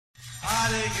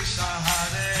Hare Krishna,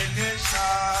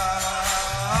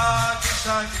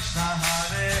 Krishna Krishna,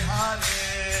 Hare Hare,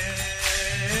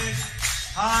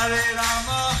 Hare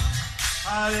Rama,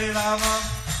 Rama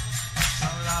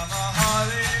Rama,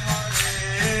 Hare Hare.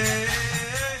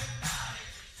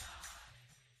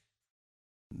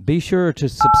 Be sure to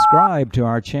subscribe to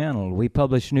our channel. We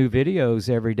publish new videos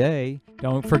every day.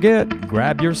 Don't forget,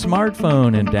 grab your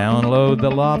smartphone and download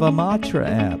the Lava Matra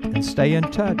app and stay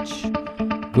in touch.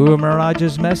 Guru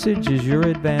Maharaj's message is your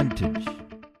advantage.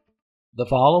 The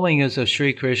following is a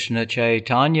Sri Krishna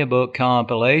Chaitanya book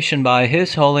compilation by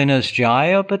His Holiness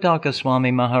Jaya Pataka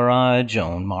Swami Maharaj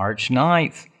on March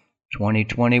 9th,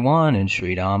 2021 in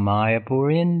Sri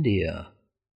Mayapur, India.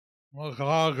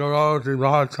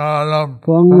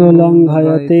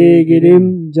 Pangalanghayate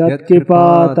girim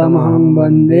jatkripatamaham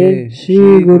vande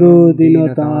Shri Guru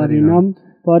Dinatarinam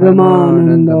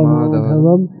Paramānanda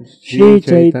Madhavam Shri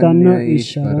Chaitanya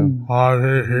Isharam.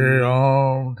 Hare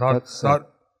Om Tat Sat.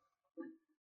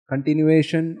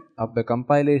 Continuation of the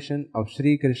compilation of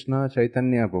Sri Krishna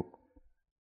Chaitanya book.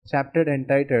 Chapter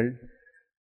entitled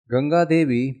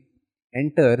Gaṅgādevī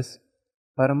enters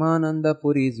Paramānanda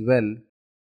Puri's well,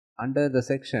 under the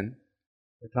section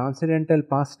The Transcendental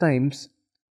Pastimes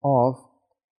of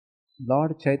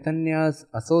Lord Chaitanya's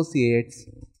Associates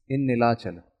in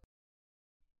Nilachala.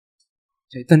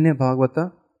 Chaitanya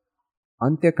Bhagavata,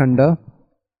 Antya-khanda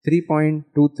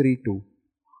 3.232.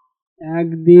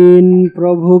 একদিন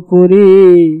প্রভু পুরী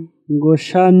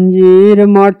গোসাঞ্জির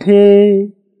মাঠে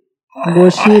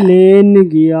বসিলেন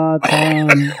গিয়া তান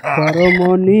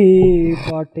পরমনি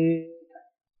পাটে।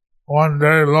 One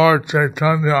day Lord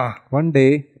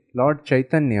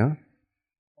Chaitanya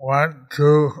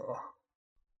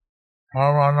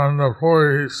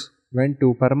went to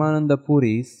Paramānanda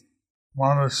Puri's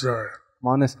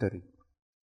monastery.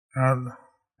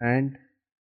 And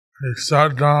he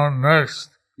sat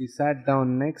down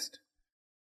next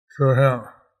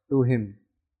to him.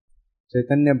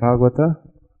 Chaitanya Bhagavata,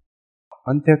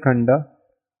 Antya-khanda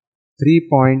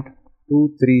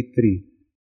 3.233.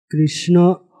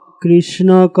 Krishna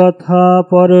কথা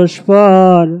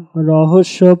পরস্পর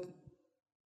রহস্য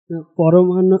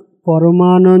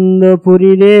পরমানন্দ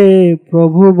পুরীরে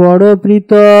প্রভু বড়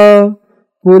প্রীত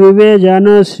পূর্বে যেন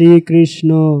Shrikrishna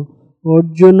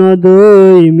Arjun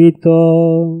দৈমিত।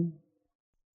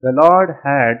 The Lord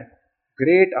had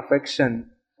great affection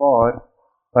for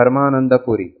Paramānanda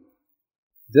Purī,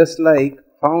 just like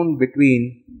found between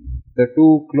the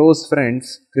two close friends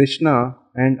Krishna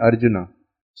and Arjuna.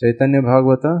 Chaitanya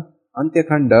Bhagavata,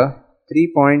 Antya-khanda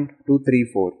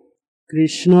 3.234.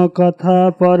 Krishna কথা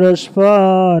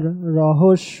পরস্পর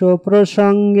রহস্য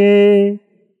প্রসঙ্গে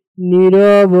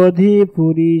নিরবধি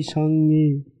পুরী সঙ্গে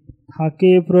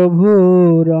থাকে প্রভু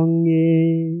রঙ্গে।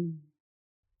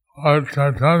 Lord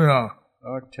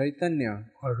Chaitanya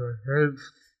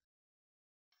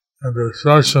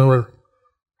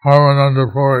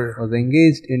was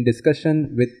engaged in discussion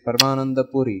with Paramānanda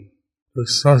Purī.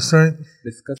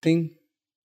 Discussing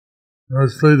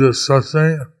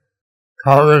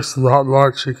topics about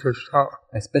Lord Sri Krishna.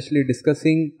 Especially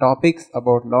discussing topics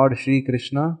about Lord Sri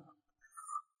Krishna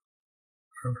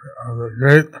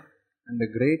and the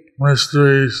great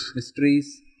mysteries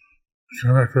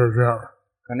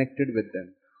connected with them.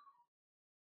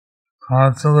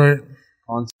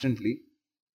 Constantly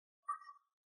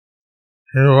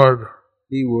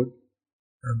he would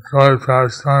enjoy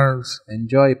pastimes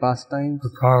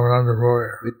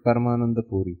with Paramānanda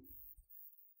Purī.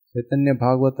 Chaitanya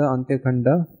Bhagavata,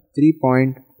 Antya-khanda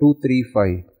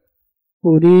 3.235.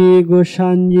 Puri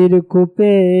গোসাঞ্জির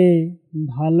কূপে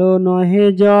ভালো নহে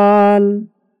জল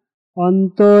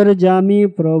অন্তর্যামী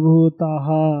প্রভু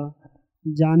তাহা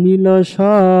জানিল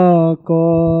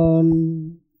সকল।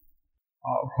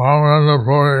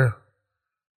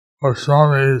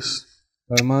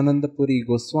 Paramānanda Purī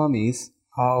Goswamis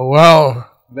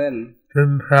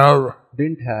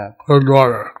didn't have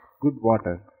good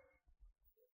water.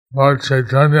 Lord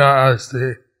Chaitanya as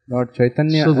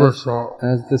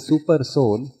the super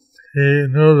soul, he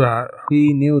knew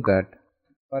that.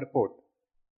 Purport: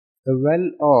 the well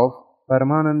of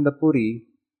Paramānanda Purī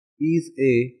is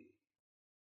a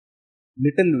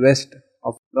little west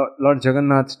of Lord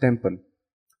Jagannath's temple.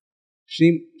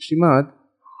 Srimad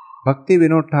Bhakti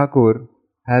Vinod Thakur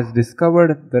has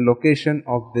discovered the location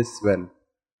of this well.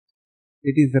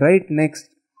 It is right next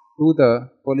to the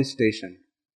police station.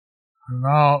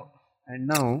 And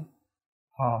now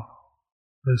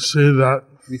we see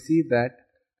that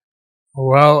the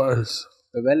well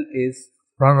is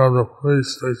front of the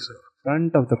police station.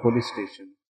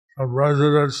 The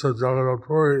residents of Jagannath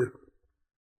Purī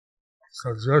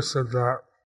suggested that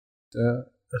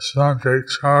the son take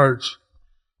charge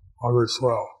of this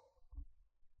well.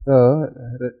 The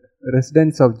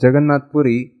residents of Jagannath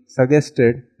Puri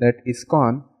suggested that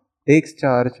ISKCON takes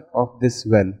charge of this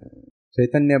well.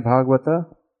 Chaitanya Bhagavata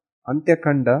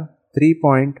Antyakanda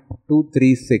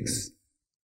 3.236.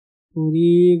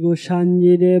 Puri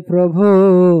গোসাঞ্জিরে প্রভু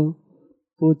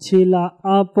পুছিলা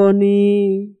আপনি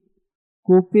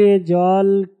কূপে জল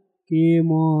কে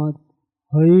মত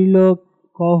হইল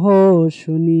কহ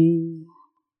শুনি।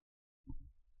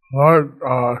 Lord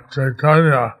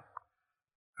Chaitanya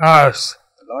asked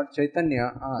Lord Chaitanya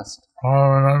asked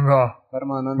Paramānanda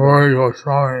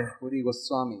Puri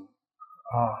Goswami,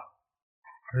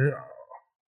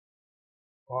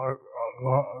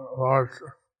 Lord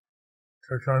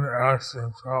Chaitanya asked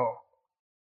himself,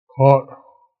 quote,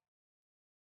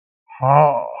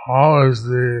 how is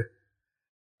the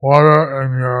water in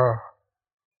your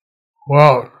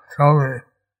well? Tell me.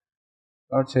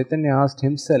 Lord Chaitanya asked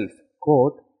himself,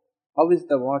 quote, how is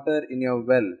the water in your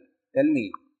well? Tell me.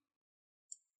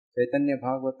 Chaitanya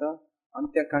Bhagavata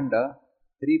Antyakanda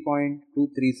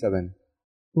 3.237.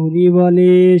 Puri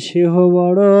বলে সেহ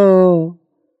বড়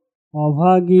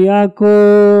অভাগিয়া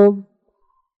কোপ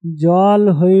জল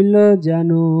হইল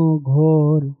যেন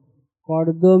ঘোর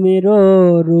কর্দমের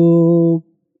রূপ।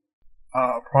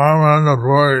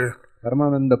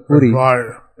 Paramānanda Purī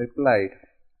replied,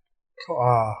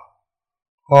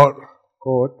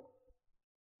 quote,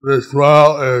 this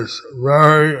well is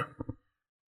very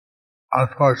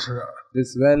unfortunate. This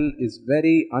well is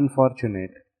very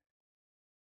unfortunate.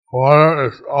 Water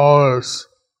is always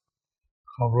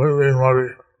completely muddy.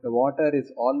 The water is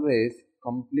always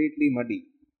completely muddy.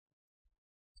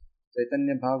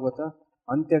 Chaitanya Bhagavata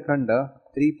Antyakanda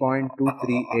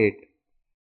 3.238.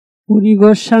 Puri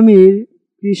গোস্বামীর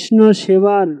কৃষ্ণ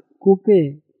সেবার কূপে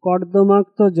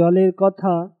কর্দমাক্ত জলের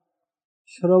কথা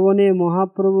শ্রবণে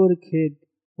মহাপ্রভুর খেদ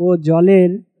ও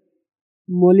জলের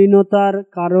মলিনতার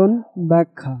কারণ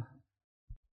ব্যাখ্যা।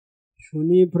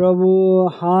 শুনি প্রভু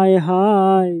হায়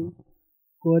হায়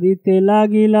করিতে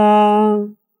লাগিলা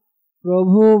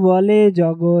প্রভু বলে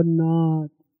জগন্নাথ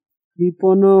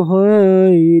কৃপণ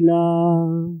হইলা।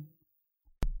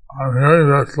 On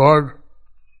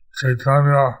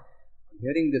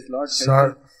hearing this, Lord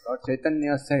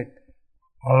Chaitanya said,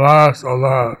 Alas,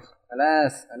 alas.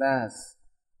 Alas, alas.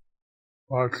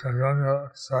 Lord Chaitanya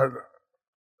said,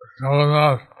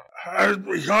 Jagannath has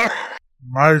become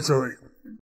miserly.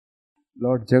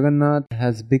 Lord Jagannath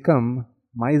has become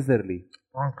miserly.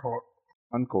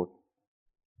 Unquote.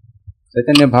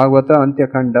 Chaitanya Bhagavata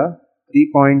Antyakanda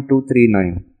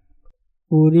 3.239.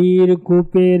 পুরীর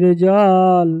কূপের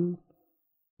জল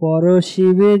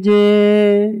পরশিবে যে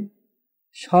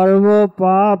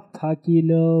সর্বপাপ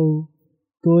থাকিল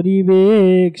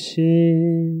তরিবেক সে।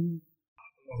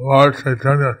 Lord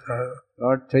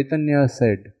Chaitanya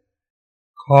said,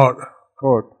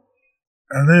 quote,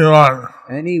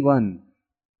 anyone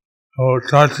who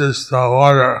touches the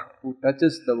water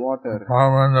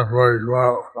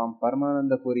from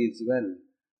Paramānanda Puri's well,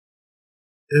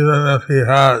 even if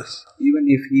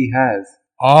he has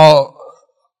all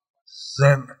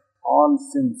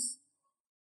sins,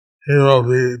 he will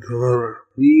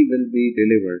be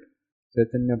delivered.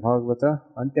 Chaitanya Bhagavata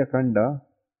Antyakanda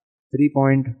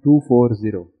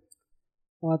 3.240.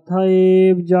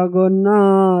 অতএব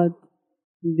জগন্নাথ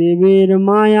দেবের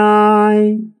মায়ায়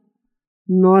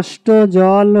নষ্ট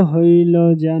জল হইল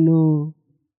যেন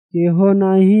কেহ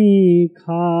নাহি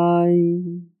খায়।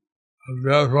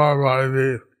 Therefore,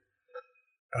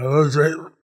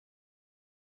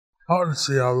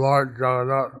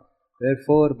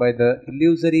 by the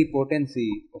illusory potency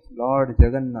of Lord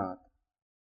Jagannath,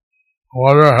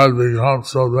 water has become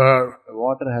so bad. The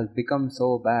water has become so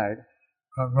bad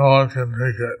that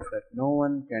no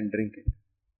one can drink it.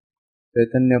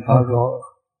 Chaitanya Bhagavata,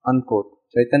 unquote.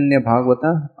 Chaitanya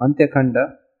Bhagavata Antyakanda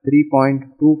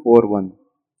 3.241.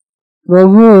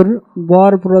 প্রভুর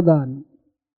বর প্রদান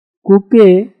কূপে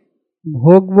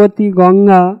ভোগবতী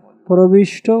গঙ্গা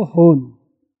প্রবিষ্ট হন।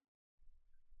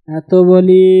 এত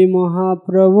বলি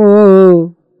মহাপ্রভু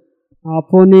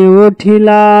আপনে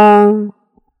উঠিলা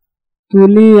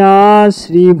তুলিয়া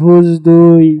শ্রীভুজ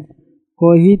দুই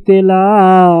কহিতে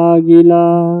লাগিলা।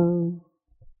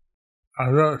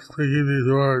 After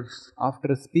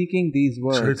speaking these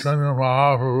words,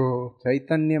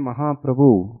 Chaitanya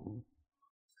Mahaprabhu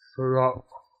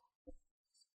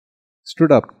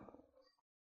stood up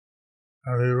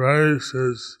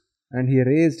and he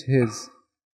raised his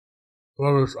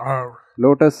lotus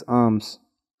arms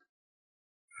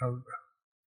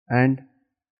and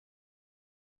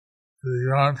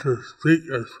began to speak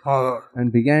as follows.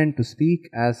 and began to speak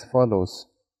as follows.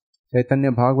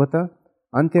 Chaitanya Bhagavata,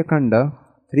 Antya Khanda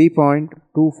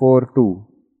 3.242.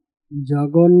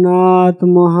 Jagannath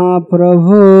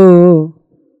Mahaprabhu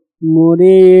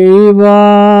মোরে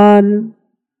এইবার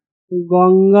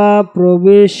গঙ্গা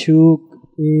প্রবেশুক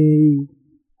এই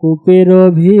কূপের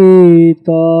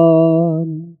ভিতর।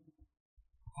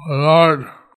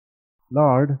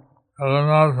 Lord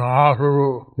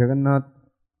Jagannath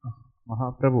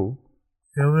Mahaprabhu,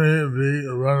 give me the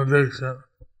benediction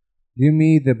give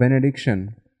me the benediction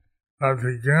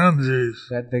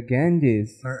that the Ganges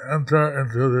may enter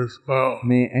into this well.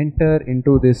 may enter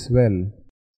into this well.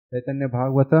 Chaitanya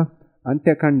Bhagavata,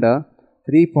 Antya Khanda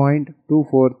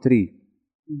 3.243.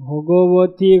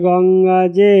 ভগবতী গঙ্গা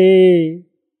যে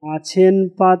আছেন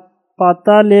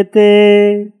পাতালেতে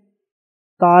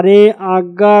তারে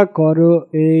আজ্ঞা করো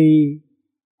এই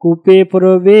কূপে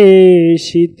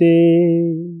প্রবেশিতে।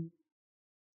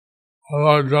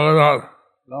 Lord Jagannath,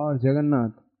 Lord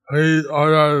Jagannath, please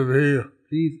order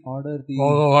the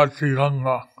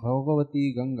Bhagavati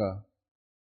Ganga,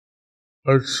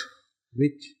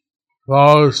 which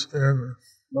flows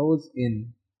in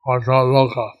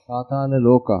Patala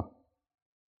Loka,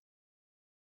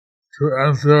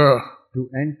 to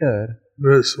enter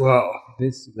this well.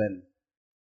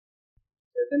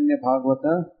 Chaitanya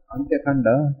Bhagavata, Antya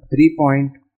Khanda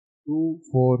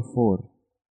 3.244.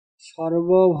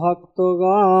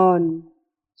 সর্বভক্তগণ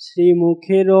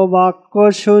শ্রীমুখের বাক্য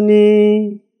শুনি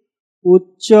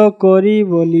উচ্চ করি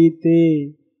বলিতে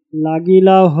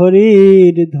লাগিলা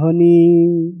হরির ধ্বনি।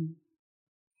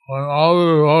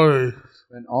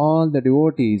 When all the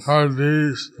devotees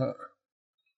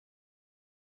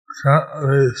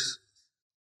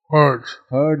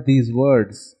heard these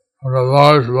words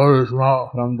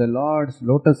from the Lord's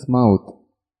lotus mouth,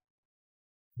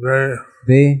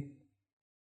 they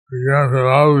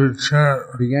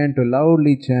began to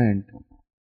loudly chant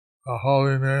the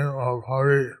holy name of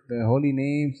Hari. the holy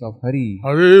names of Hari.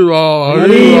 Haribo,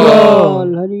 horrible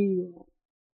horrible.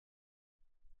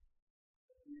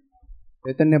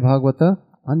 Chaitanya Bhagavata,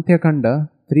 Antya Khanda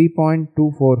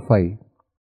 3.245.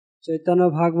 Chaitanya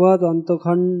ভাগবত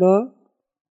অন্তখণ্ড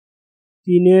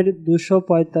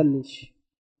 3:245।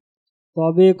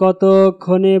 তবে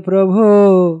কতক্ষণে প্রভু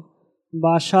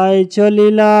বাসায়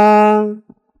চলিলা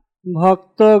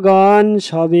ভক্তগণ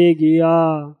সবে গিয়া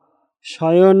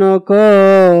শয়ন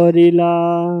করিলা।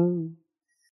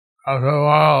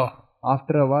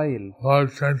 After a while,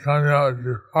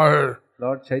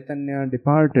 Lord Chaitanya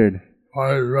departed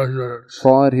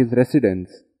for his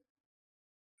residence.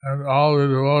 And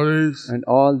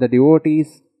all the devotees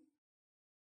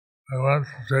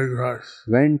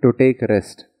went to take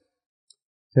rest.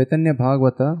 Chaitanya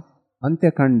Bhagavata,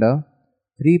 Antya Khanda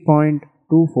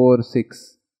 3.246.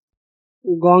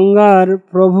 গঙ্গার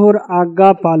প্রভুর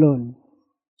আজ্ঞা পালন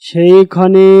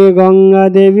সেইখানে গঙ্গা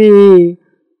দেবী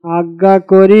আজ্ঞা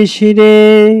করি শিরে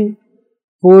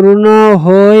পূর্ণ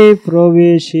হয়ে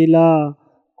প্রবেশিলা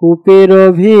কূপের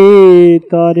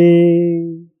ভিতরে।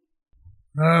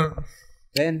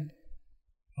 Then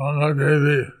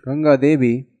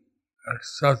Gaṅgādevī,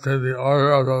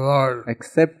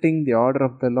 accepting the order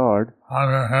of the Lord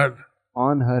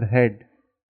on her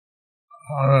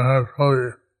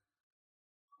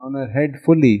head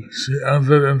fully,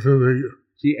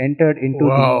 she entered into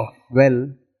the well,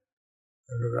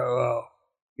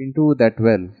 into that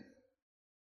well.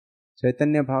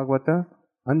 Chaitanya Bhagavata,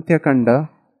 Antya Khanda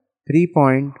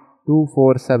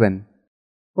 3.247.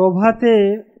 প্রভাতে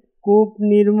কূপ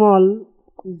নির্মল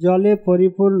জলে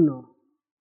পরিপূর্ণ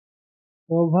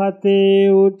প্রভাতে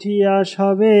উঠিয়া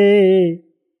সবে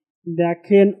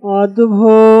দেখেন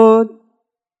অদ্ভুত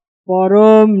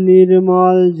পরম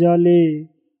নির্মল জলে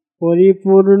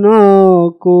পরিপূর্ণ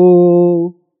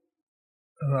কূপ।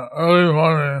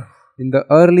 In the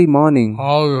early morning,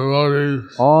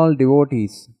 all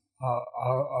devotees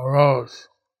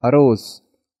arose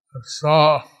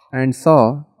and saw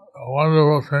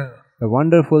the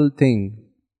wonderful thing.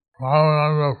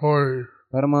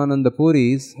 Paramānanda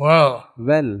Purī's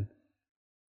well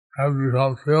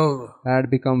had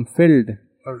become filled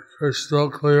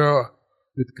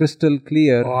with crystal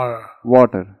clear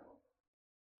water.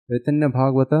 Chaitanya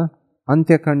Bhagavata,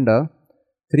 Antya Khanda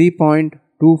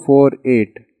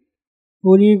 3.248.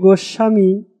 Puri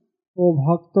Goswami ও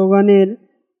ভক্তগণের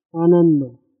আনন্দ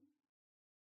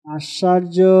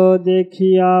আশ্চর্য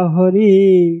দেখিয়া হরি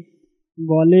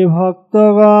বলে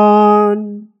ভক্তগণ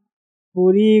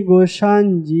পুরী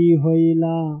গোসাঞ্জি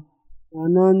হইলা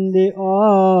আনন্দে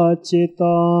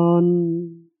অচেতন।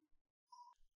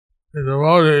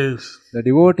 The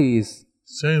devotees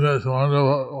seeing this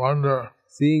wonder,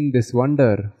 seeing this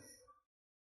wonder,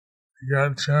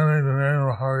 began chanting the name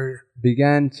of Hari.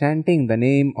 began chanting the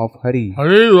name of Hari.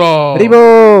 Haribo! Haribo!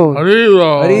 Haribo!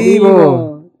 Haribo!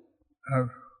 And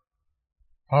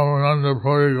Paramānanda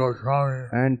Purī Goswami,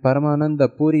 And Paramānanda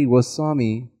Purī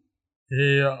Goswami,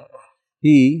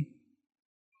 he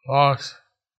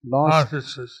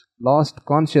lost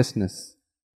consciousness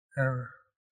and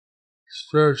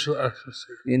spiritual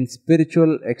ecstasy. in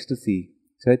spiritual ecstasy.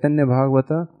 Chaitanya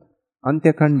Bhagavata,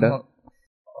 Antyakhanda.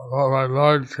 By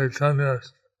Lord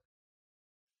Chaitanya's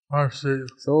mercy,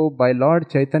 So, by Lord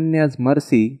Chaitanya's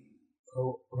mercy,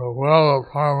 the well of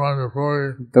Paramānanda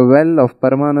Purī the well of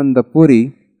Paramānanda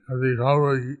Purī has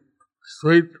become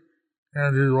sweet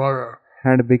Ganges water.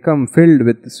 had become filled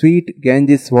with sweet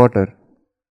Ganges water.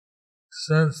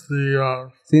 Since the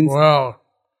Since- well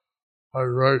was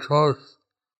very close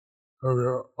to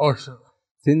the ocean,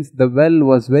 Since the well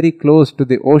was very close to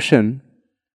the ocean,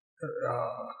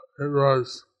 it was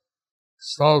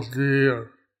salty and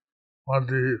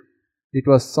muddy. it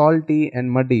was salty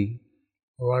and muddy.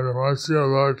 By the mercy of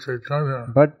Lord Chaitanya,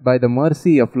 But by the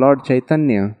mercy of Lord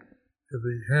Chaitanya, it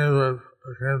became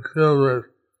filled with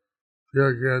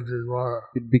pure Ganges water.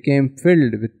 it became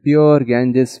filled with pure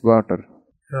Ganges water.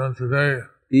 And today,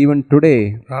 Even today,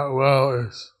 that well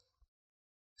is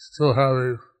still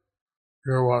having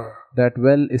pure water. that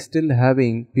well is still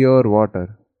having pure water.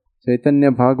 Chaitanya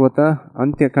Bhagavata,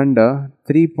 Antyakhanda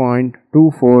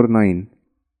 3.249.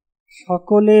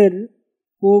 সকলের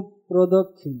কূপ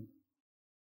প্রদক্ষিণ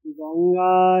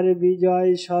গঙ্গার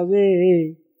বিজয় সবে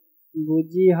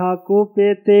বুঝিহা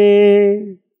কূপেতে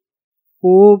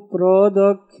কূপ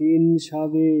প্রদক্ষিণ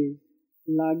সবে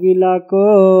লাগিলা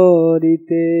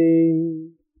করিতে।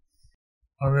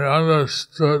 When they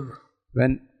understood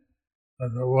When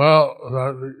that the well,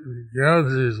 that the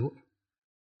Ganges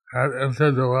had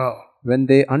entered the well, When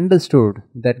they understood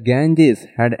that Ganges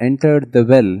had entered the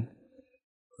well,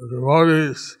 the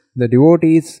devotees the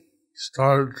devotees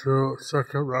started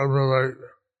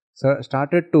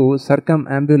to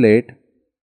circumambulate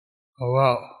the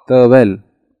well. the well.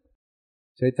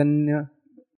 Chaitanya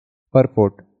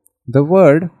purport. The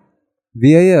word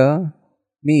Vyaya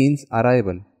means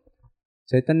arrival.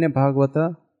 Chaitanya Bhagavata,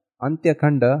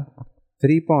 Antyakhanda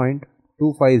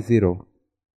 3.250.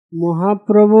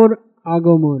 মহাপ্রভুর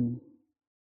আগমন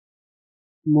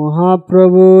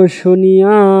মহাপ্রভু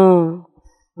শুনিয়া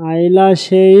আইলা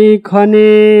সেইখানে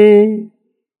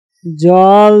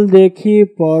জল দেখি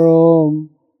পরম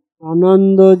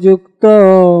আনন্দযুক্ত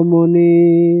মনে।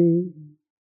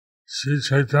 Sri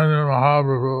Chaitanya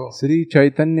Mahaprabhu, Sri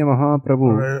Chaitanya Mahaprabhu,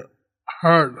 when he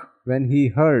heard when he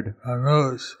heard the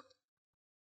news,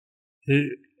 he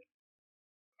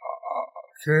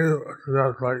came to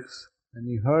that place. When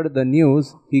he heard the news,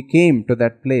 he came to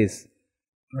that place.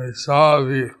 When he saw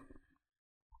the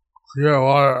pure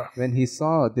water, When he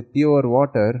saw the pure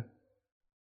water,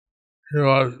 he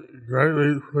was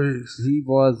greatly pleased. he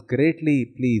was greatly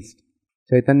pleased.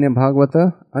 Chaitanya Bhagavata,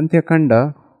 Antyakhanda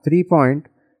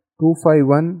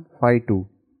 3.25152.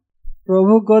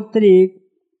 প্রভু কর্তৃক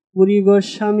পুরী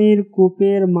গোস্বামীর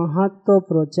কূপের মাহাত্ম্য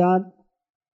প্রচার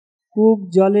কূপ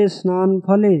জলে স্নান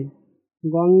ফলে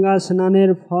গঙ্গা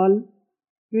স্নানের ফল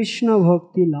কৃষ্ণ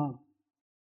ভক্তি লাভ।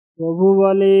 প্রভু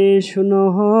বলে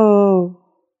শুনহ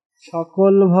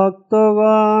সকল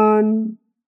ভক্তগণ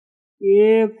এ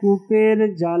কূপের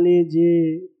জালে যে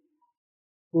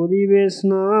করিবে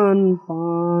স্নান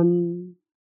পান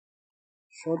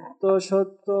সত্য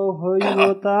সত্য হইব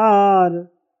তার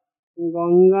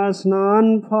গঙ্গা স্নান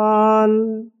ফল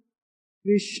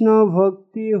কৃষ্ণ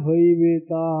ভক্তি হইবে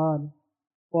তার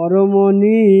পরম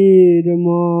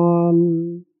নির্মল।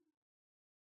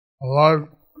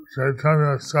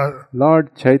 Lord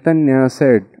Chaitanya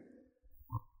said,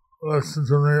 Listen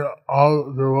to me, all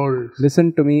devotees. Listen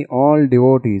to me, all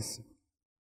devotees.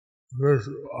 This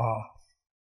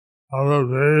other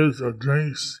bathes or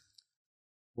drinks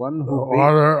One the who,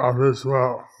 water of this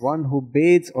well. one who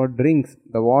bathes or drinks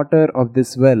the water of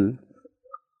this well,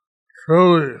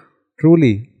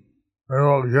 truly, they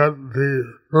will get the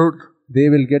fruit they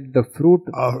will get the fruit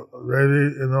of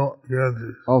bathing in the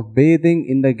Ganges. of bathing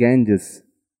in the Ganges,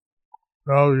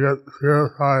 They will get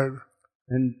purified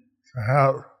and to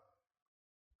have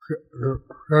the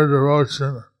pure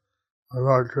devotion of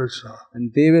Lord Krishna.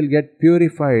 they will get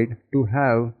purified to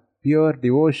have pure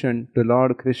devotion to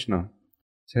Lord Krishna.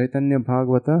 Chaitanya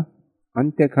Bhagavata,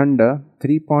 Antyakhanda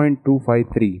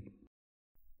 3.253.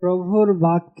 প্রভুর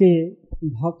বাক্যে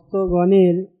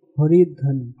ভক্তগণের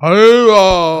হরিধ্বনি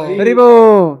Haribo!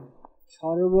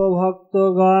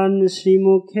 সর্বভক্তগণ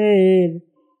শ্রীমুখের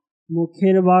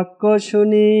মুখের বাক্য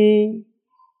শুনি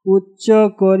উচ্চ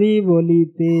করি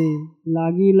বলিতে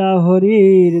লাগিলা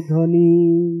হরির ধ্বনি।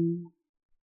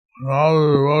 When all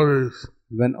the devotees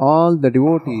When all the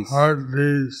devotees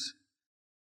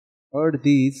heard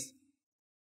these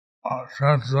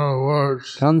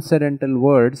transcendental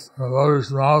words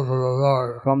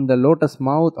from the lotus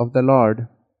mouth of the Lord,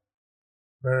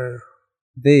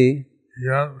 they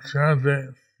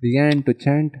began to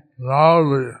chant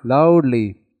loudly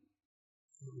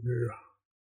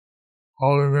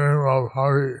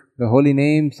the holy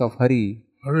names of Hari.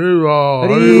 Hari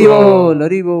Bol,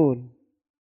 Hari Bol.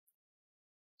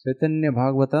 Chaitanya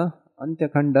Bhagavata,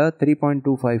 Antyakhanda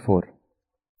 3.254.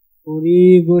 Puri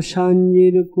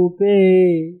গোসাঞ্জির কূপে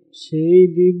সেই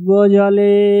দিব্য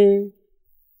জলে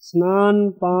স্নান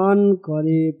পান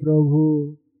করে প্রভু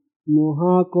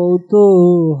মহাকৌতূহলে।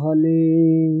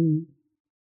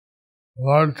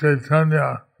 Lord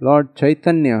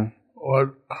Chaitanya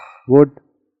would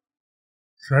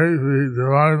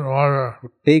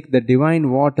take the divine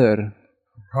water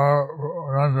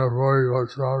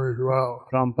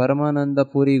from Paramānanda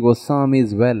Purī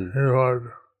Goswami's well.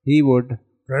 He would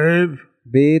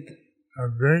bathe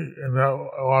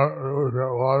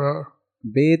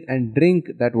and drink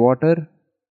that water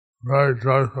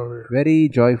very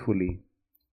joyfully.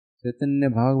 Chaitanya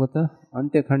Bhagavata,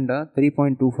 Antyakhanda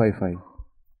 3.255.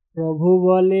 প্রভু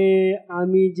বলে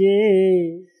আমি যে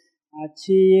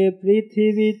আছি এ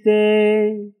পৃথিবীতে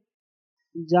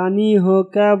জানি হো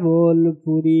কেবল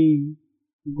পুরী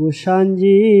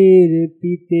গোসাঞ্জির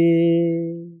পিতে।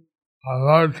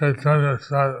 Lord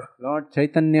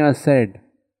Chaitanya said,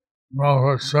 know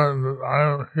for certain that I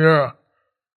am here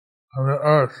on the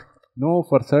earth. Know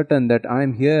for certain that I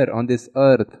am here on this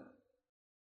earth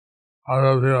Out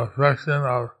of the affection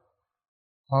of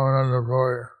Paramānanda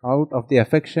Purī. Out of the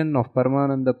affection of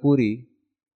Paramānanda Purī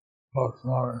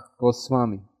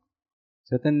Goswami.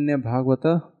 Chaitanya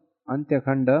Bhagavata,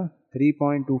 Antyakhanda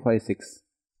 3.256.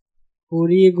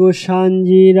 Puri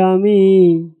গোসাঞ্জির আমি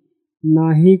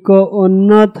নাহিক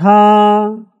অন্যথা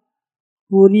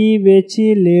পুরী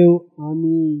বেচিলেও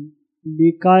আমি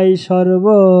বিকাই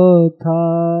সর্বথা।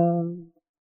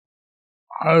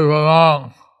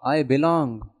 I belong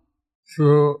to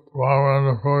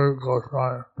Paramānanda Purī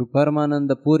Goswami. To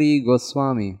Paramānanda Purī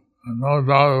Goswami. No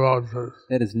doubt about this.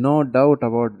 There is no doubt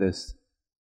about this.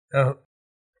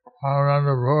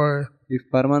 If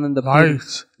Paramānanda Purī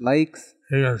likes,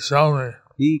 he can sell me.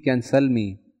 He can sell me.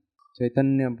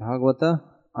 Chaitanya Bhagavata,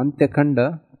 Antyakhanda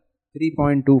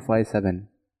 3.257.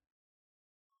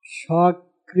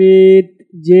 সকৃত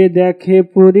যে দেখে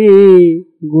পুরী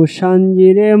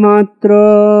গোসাঞ্জিরে মাত্র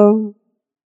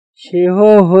সেহ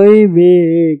হইবে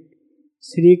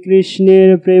শ্রীকৃষ্ণের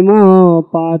প্রেম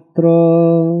পাত্র।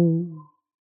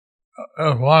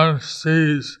 If one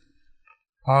sees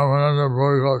Paramānanda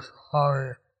Purī Goswami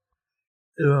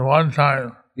even one time,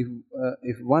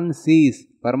 if one sees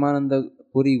Paramānanda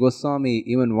Purī Goswami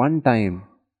even one time,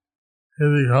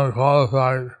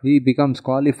 he becomes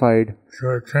qualified to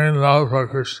attain love for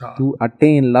Krishna,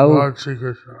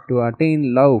 to attain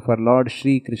love for Lord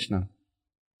Shri Krishna.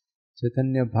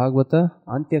 Chaitanya Bhagavata,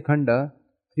 Antyakhanda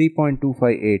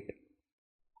 3.258.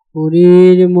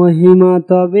 পুরীর মহিমা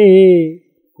তবে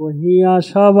কহিয়া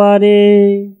সবারে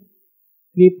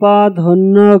কৃপা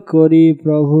ধন্য করি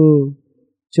প্রভু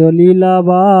চলিলা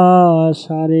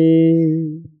বাসারে।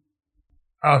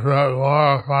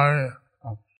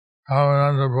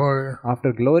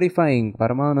 After glorifying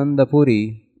Paramānanda Purī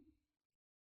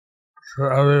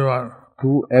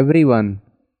to everyone,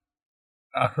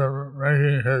 after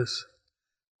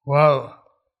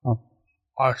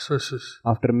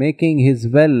making his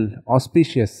well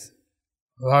auspicious,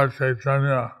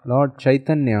 Lord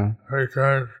Chaitanya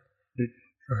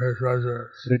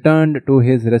returned to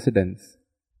his residence.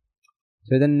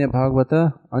 Chaitanya Bhagavata,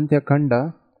 Antyakhanda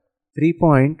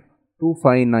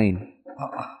 3.259.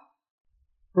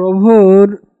 প্রভুর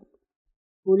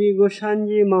পুরী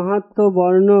গোসাঞ্জি মাহাত্ম্য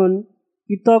বর্ণন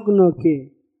কৃতজ্ঞকে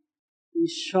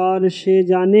ঈশ্বর সে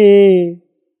জানে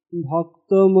ভক্ত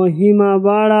মহিমা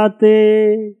বাড়াতে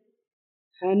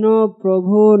হেন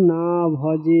প্রভু না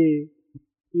ভজে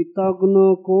কৃতজ্ঞ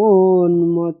কোন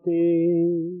মতে।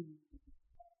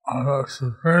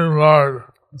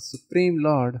 Supreme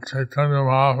Lord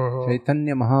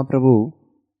Chaitanya Mahaprabhu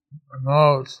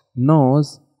knows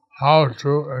how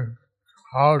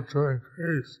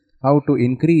to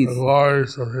increase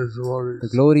the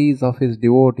glories of his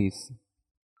devotees.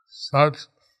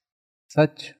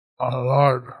 Such a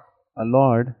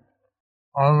Lord,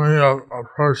 only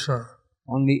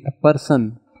a person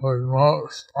who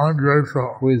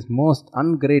is most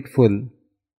ungrateful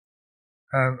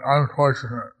and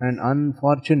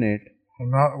unfortunate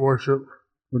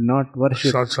would not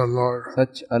worship such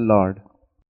a Lord.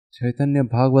 Chaitanya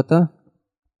Bhagavata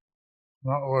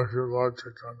not worship Lord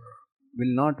Chaitanya.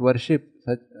 Will not worship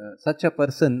such a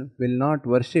person will not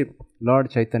worship Lord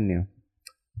Chaitanya.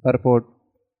 Purport: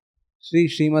 Sri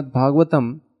Srimad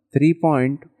Bhagavatam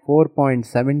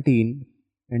 3.4.17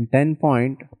 and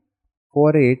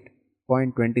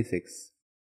 10.48.26.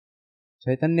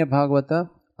 Chaitanya Bhagavata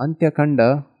Antya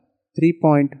Khanda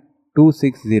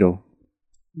 3.260.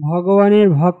 ভগবানের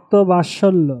ভক্ত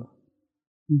বাৎসল্য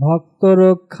ভক্ত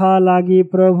রক্ষা লাগি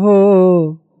প্রভু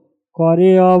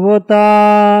করে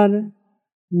অবতার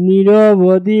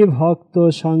নিরবধি ভক্ত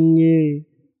সঙ্গে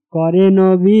করেন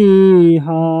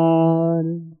Bihar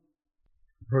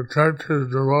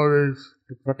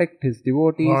To protect his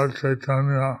devotees,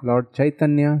 Lord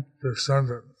Chaitanya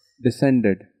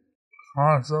descended.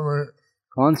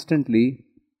 Constantly,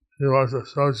 he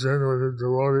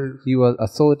was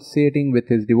associating with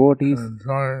his devotees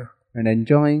and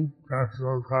enjoying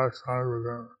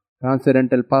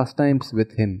transcendental pastimes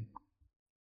with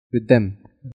them.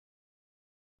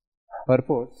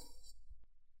 Purport: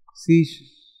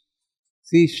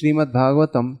 See Srimad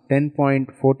Bhagavatam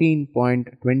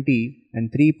 10.14.20 and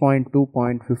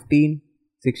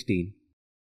 3.2.15-16.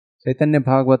 Chaitanya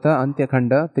Bhagavata Antya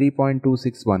Khanda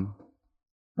 3.261.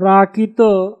 প্রাকৃত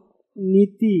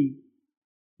নীতি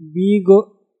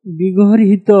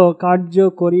বিগর্হিত কার্য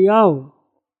করিয়াও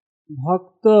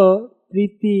ভক্ত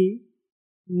প্রীতি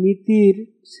নীতির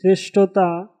শ্রেষ্ঠতা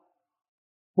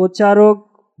প্রচারক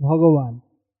ভগবান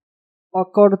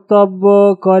অকর্তব্য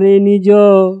করে নিজ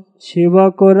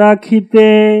সেবক রাখিতে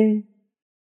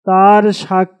তার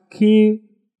সাক্ষী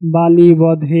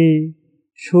বালিবধে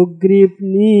সুগ্রীব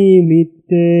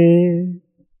নিমিত্তে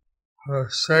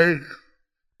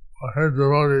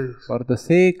For the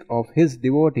sake of his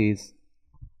devotees,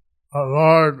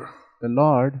 the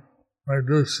Lord may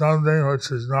do something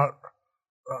which is not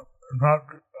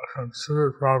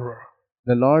considered proper.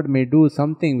 The Lord may do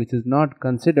something which is not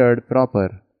considered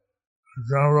proper.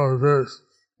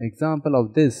 Example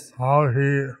of this, how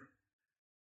he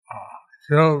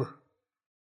killed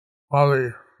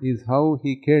Vali is how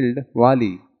he killed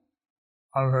Vali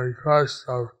on the request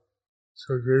of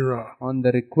Sugriva. On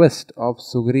the request of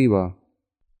Sugriva.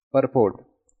 Purport: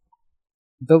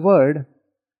 The word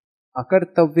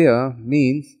akartavya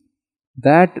means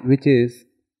that which is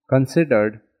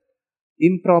considered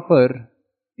improper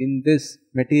in this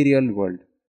material world.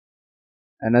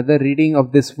 Another reading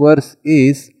of this verse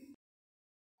is,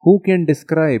 who can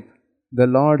describe the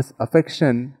Lord's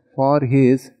affection for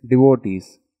his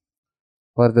devotees?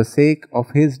 For the sake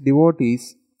of his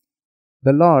devotees,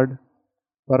 the Lord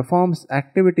performs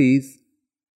activities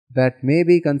that may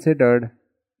be considered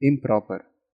improper.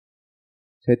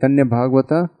 Chaitanya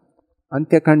Bhagavata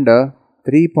Antya Khanda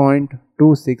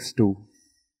 3.262.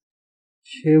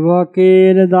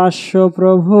 সেবকের দাস্য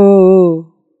প্রভু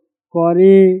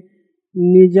করে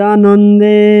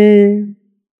নিজানন্দে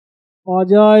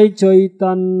অজয়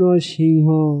চৈতন্য সিংহ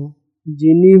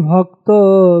যিনি ভক্ত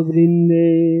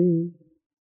বৃন্দে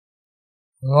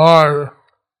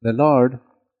The Lord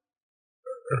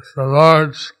is the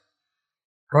Lord's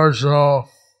personal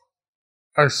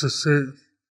ecstasy,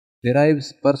 derives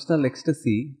personal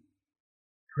ecstasy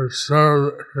to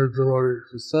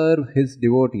serve his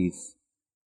devotees.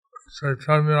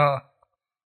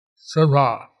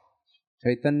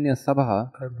 Chaitanya Sabha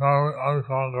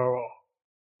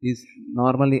is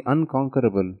normally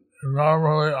unconquerable.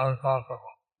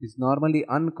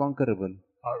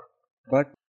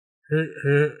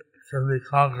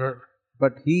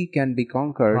 But he can be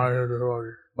conquered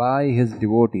by his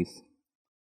devotees.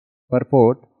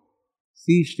 Purport: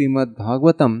 See Srimad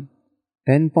Bhagavatam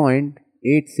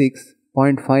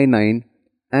 10.86.59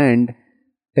 and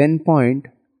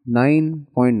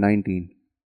 10.9.19.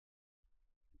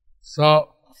 So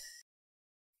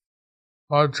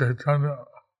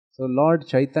Lord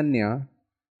Chaitanya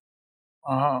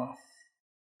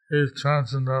is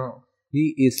transcendental.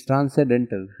 He is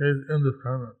transcendental.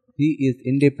 He is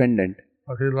independent.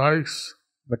 But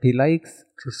he likes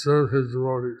to serve his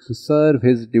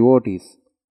devotees.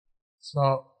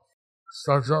 So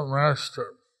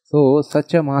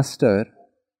such a master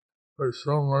who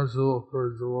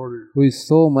is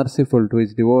so merciful to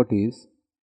his devotees,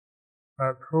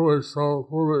 that who is so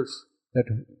foolish that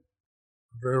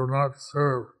they will not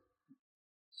serve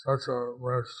such a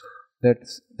master.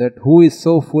 That who is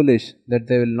so foolish that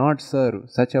they will not serve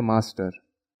such a master.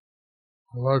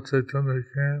 Lord Chaitanya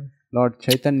came. Lord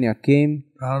Chaitanya came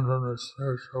down from the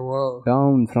spiritual world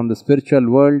down from the spiritual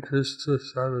world just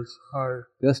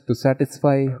to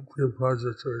satisfy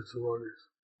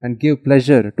and give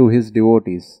pleasure to his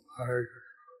devotees. Hare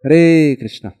Hare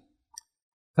Krishna.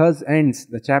 Thus ends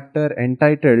the chapter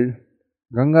entitled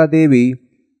Gaṅgādevī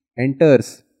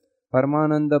enters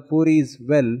Paramānanda Puri's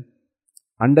well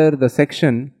under the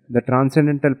section The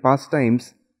Transcendental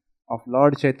Pastimes of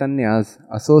Lord Chaitanya's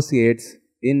Associates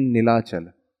in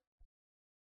Nilachal.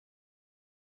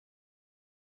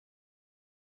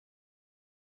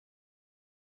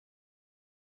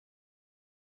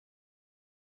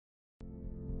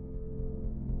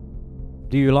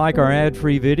 Do you like our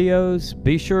ad-free videos?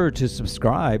 Be sure to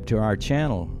subscribe to our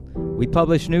channel. We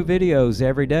publish new videos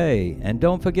every day, and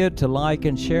don't forget to like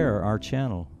and share our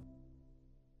channel.